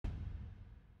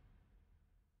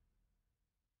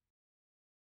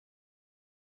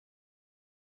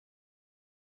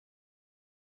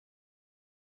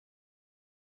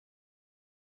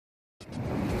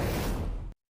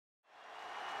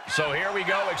So here we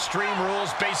go, Extreme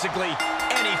Rules. Basically,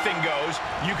 anything goes.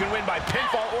 You can win by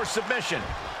pinfall or submission.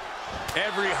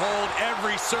 Every hold,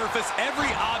 every surface,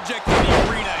 every object in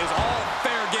the arena is all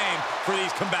fair game for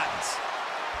these combatants.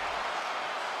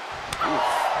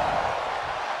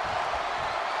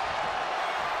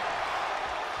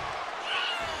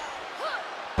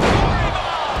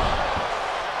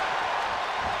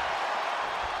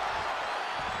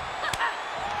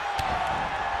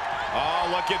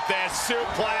 Oh, look at this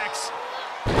suplex.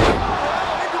 Into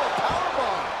a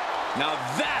powerbomb. Now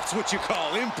that's what you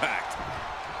call impact.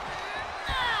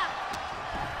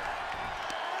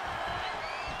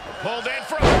 Pulled in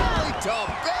from Belly to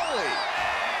belly.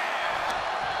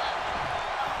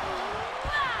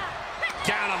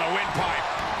 Down on the windpipe.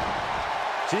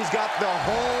 She's got the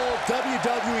whole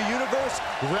WWE Universe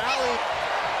rallied.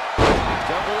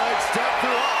 Double leg step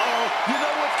through. Uh-oh. You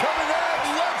know what's coming next.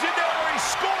 Legendary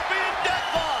Scorpion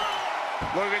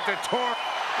Deathlock. Look at the torque.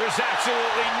 There's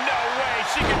absolutely no way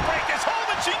she can break this hold,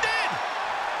 and she did.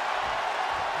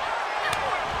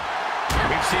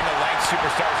 We've seen the length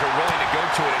superstars are willing to go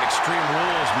to it in Extreme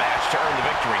Rules match to earn the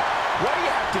victory. What do you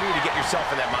have to do to get yourself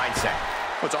in that mindset?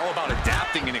 It's all about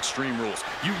adapting in Extreme Rules.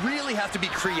 You really have to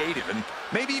be creative and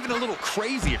maybe even a little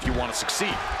crazy if you want to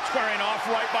succeed. Squaring off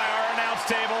right by our announce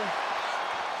table.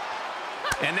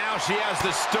 And now she has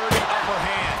the sturdy upper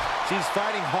hand. She's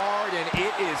fighting hard, and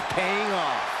it is paying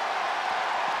off.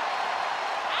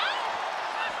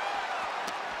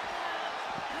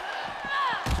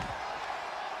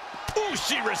 Ooh,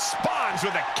 she responds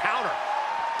with a counter.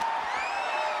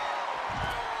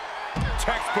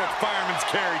 Textbook fireman's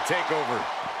carry takeover.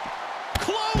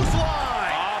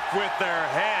 Clothesline! Off with their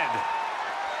head.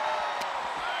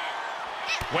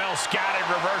 Well scouted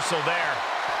reversal there.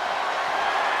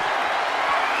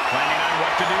 Planning on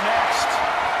what to do next.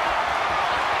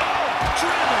 Oh,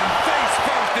 driven face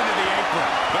first into the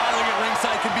apron. Battling at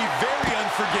ringside can be very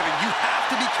unforgiving. You have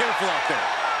to be careful out there.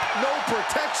 No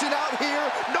protection out here.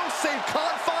 No safe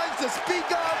confines to speak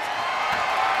of.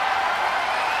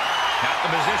 Not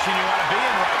the position you want to be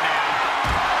in right now.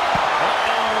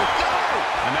 Uh-oh. No!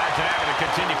 Imagine having to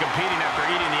continue competing after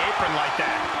eating the apron like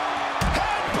that.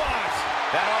 Headbutt!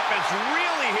 That offense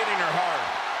really hitting her hard.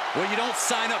 Well, you don't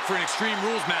sign up for an Extreme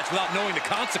Rules match without knowing the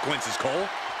consequences, Cole.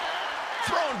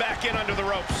 Thrown back in under the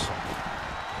ropes.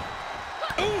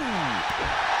 Ooh!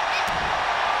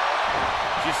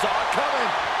 She saw it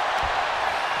coming.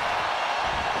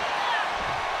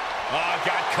 Oh,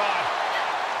 got caught.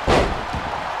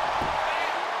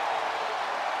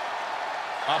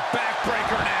 A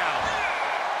backbreaker now.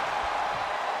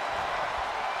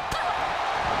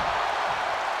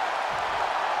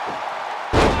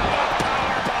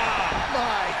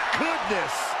 My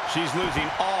goodness. She's losing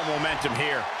all momentum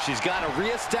here. She's got to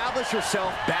reestablish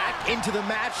herself back into the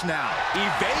match now.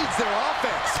 Evades their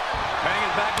offense.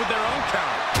 Banging back with their own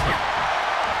counter.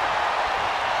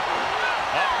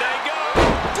 Up they go.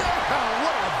 Damn,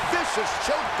 what a vicious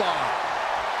choke bomb.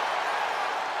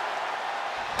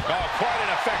 Oh, quite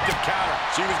an effective counter.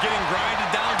 She was getting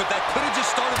grinded down, but that could have just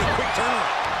started a quick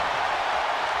turnaround.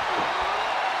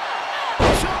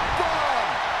 Choke bomb.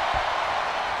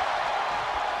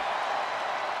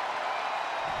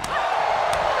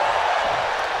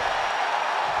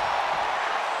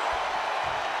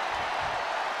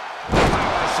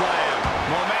 Power slam.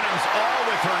 Momentum's all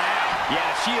with her now.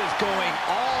 Yeah, she is going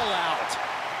all out.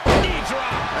 Knee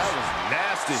drop. That was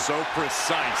nasty. So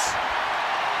precise.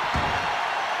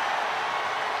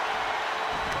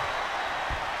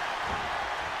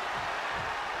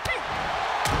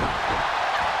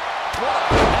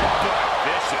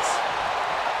 Vicious.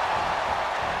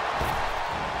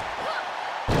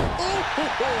 Ooh.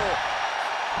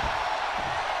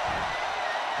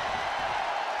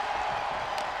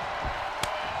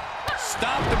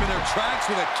 Stopped them in their tracks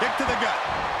with a kick to the gut.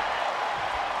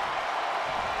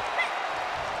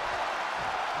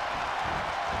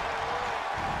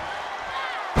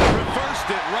 Reversed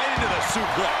it right into the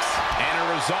suplex. And her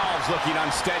resolve's looking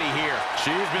unsteady here.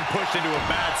 She's been pushed into a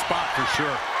bad spot for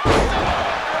sure.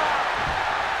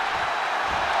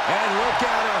 And look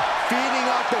at her, feeding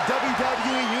off the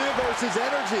WWE Universe's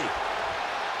energy.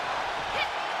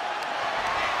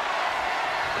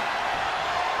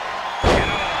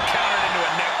 Countered into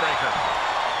a neck breaker.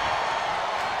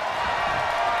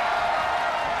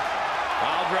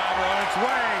 Pile driver on its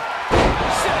way.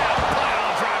 Sit out,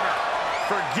 pile driver.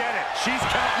 Forget it. She's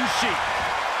counting sheep.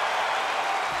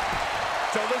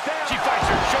 Shoulders down. She fights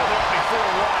her shoulder up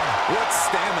before one. What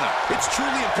stamina. It's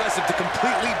truly impressive to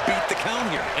completely beat the count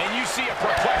here. And you see a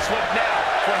perplexed look now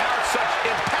for how such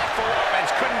impactful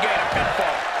offense couldn't gain a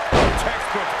pinfall.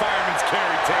 Textbook fireman's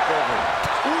carry takeover.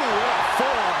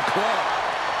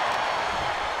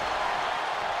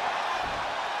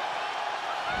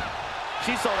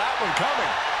 She saw that one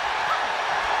coming.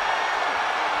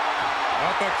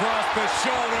 Up across the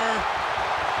shoulder.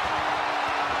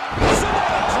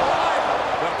 Samoa drive.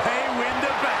 The pay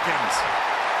window beckons.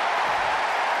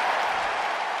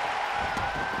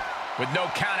 With no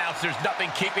countouts, there's nothing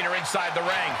keeping her inside the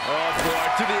ring. Oh, boy,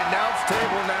 to the announce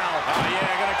table now. Oh, yeah,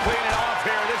 gonna clean it off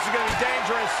here. This is gonna be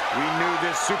dangerous. We knew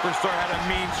this superstar had a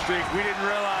mean streak. We didn't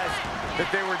realize that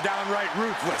they were downright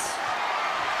ruthless.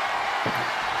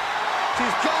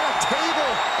 She's got a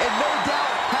table and no doubt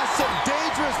has some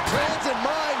dangerous plans in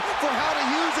mind for how to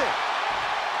use it.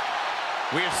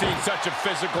 We have seen such a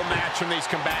physical match from these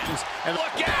combatants. And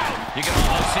look out! You can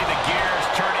almost see the gears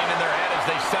turning in their head as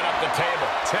they set up the table.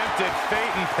 Tempted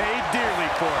fate and paid dearly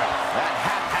for it. That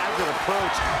haphazard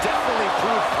approach definitely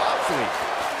proved costly.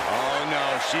 Oh, no.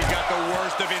 She's got the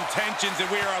worst of intentions,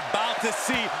 and we are about to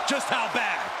see just how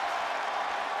bad.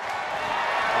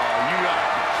 Oh, you gotta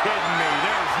be kidding me.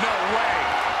 There's no way.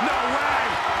 No way.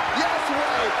 Yes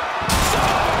way.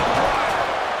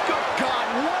 Good God,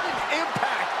 what an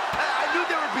impact. I knew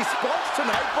there would be sparks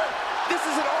tonight, but this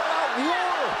is an all-out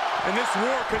war. And this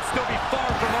war could still be far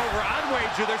from over. I'd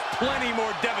wager there's plenty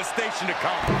more devastation to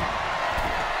come.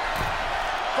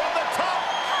 From the top.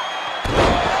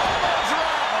 Elbow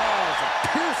drop. Oh, it's a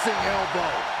piercing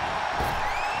elbow.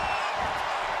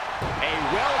 A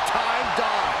well-timed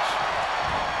dodge.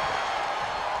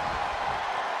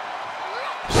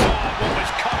 Saw what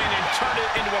was coming and turned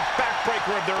it into a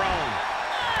backbreaker of their own.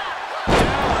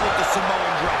 Down with the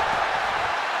Samoan drop.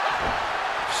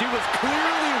 She was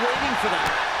clearly waiting for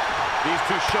that. These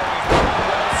two showing how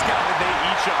well scouted they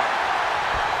each are.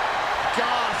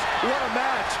 Gosh, what a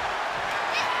match.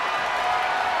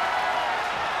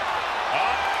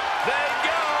 Up they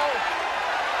go.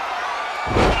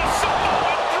 The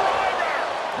Samoan driver.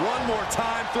 One more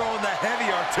time, throwing the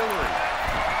heavy artillery.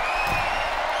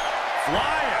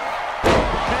 Flying.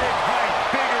 Big height,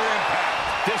 bigger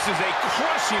impact. This is a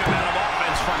crushing amount of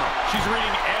offense from her. She's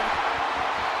reading every...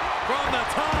 From the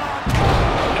top.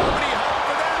 Nobody home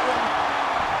for that one.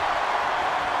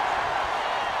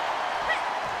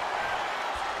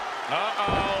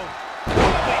 Uh-oh.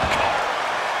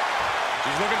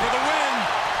 She's looking for the win.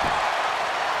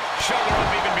 Shoulder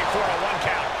up even before a one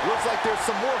count. Looks like there's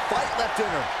some more fight left in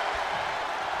her.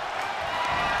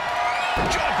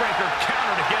 Jawbreaker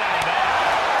counter to get out of that.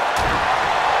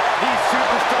 These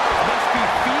superstars must be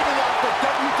feeding off the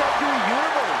WWE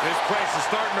Universe. This place is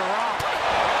starting to rock.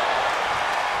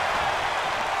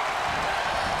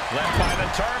 Left by the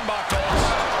turnbuckles.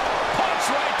 Punch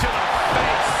right to the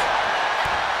face.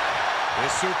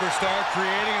 This superstar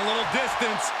creating a little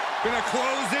distance. Gonna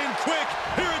close in quick.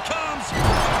 Here it comes.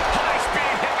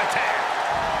 High-speed hip attack.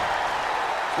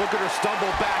 Look at her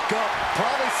stumble back up.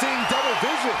 Probably seeing double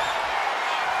vision.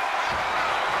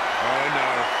 Oh,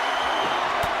 no.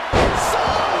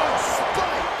 Solid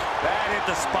spike. That hit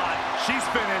the spot. She's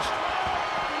finished.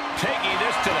 Taking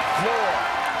this to the floor.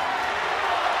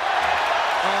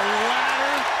 A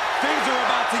ladder. Things are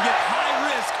about to get high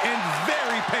risk and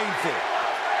very painful.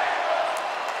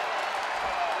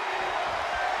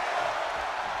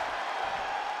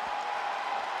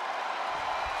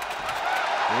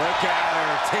 Look at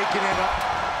her taking it up.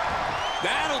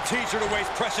 That'll teach her to waste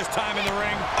precious time in the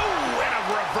ring. Oh, and a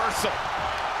reversal.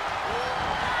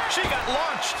 She got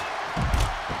launched.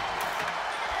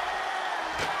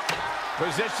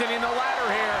 Positioning the ladder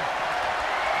here.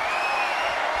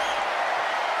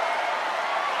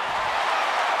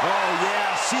 Oh,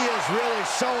 yeah, she is really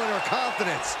showing her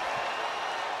confidence.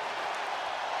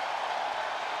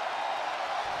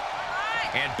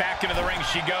 And back into the ring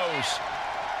she goes.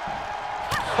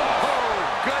 Oh,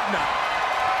 good night.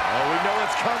 Oh, we know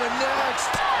what's coming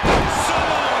next.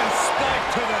 Samoan spike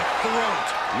to the throat.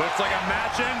 Looks like a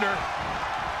match ender.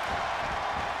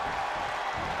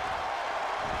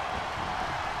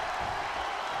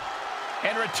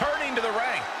 And returning to the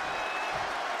ring.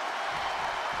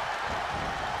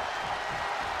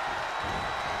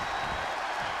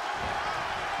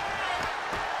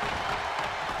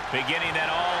 Beginning that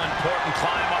all-important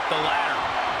climb up the ladder.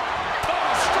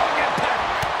 Oh, strong impact.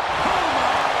 Oh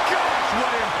my gosh,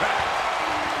 what impact.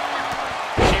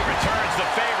 She returns the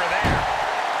favor there.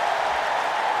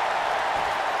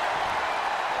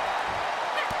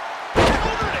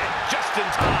 Countered it just in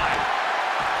time.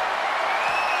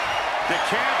 You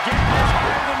can't get much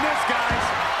higher than this, guys.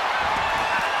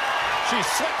 She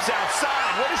slips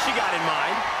outside. What has she got in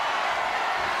mind?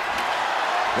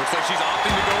 Looks like she's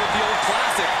opting to go with the old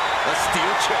classic, a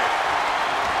steel chair.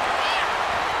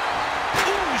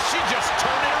 Ooh, she just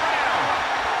turned it around.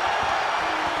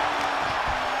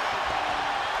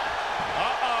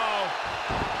 Uh-oh.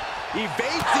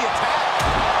 Evades the attack.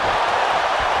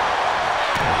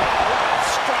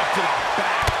 Strike to the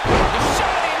back. The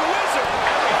Shining Wizard.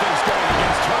 Everything's going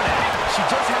against her now. She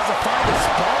just has to find a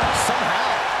spark somehow.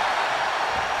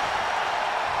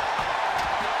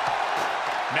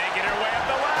 Making her way up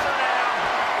the ladder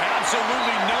now.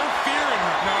 Absolutely no fear in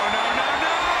her. No, no, no,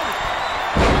 no.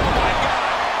 Oh, my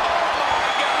God. Oh, my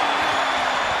God.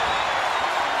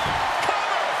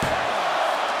 Cover.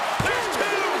 There's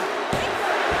two.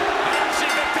 And she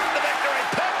picked up the victory.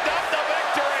 Picked up the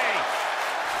victory.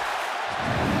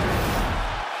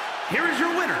 Here is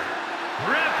your winner,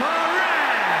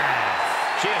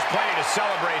 She has plenty to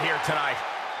celebrate here tonight.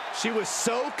 She was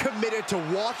so committed to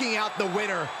walking out the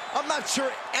winner. I'm not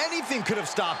sure anything could have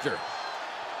stopped her.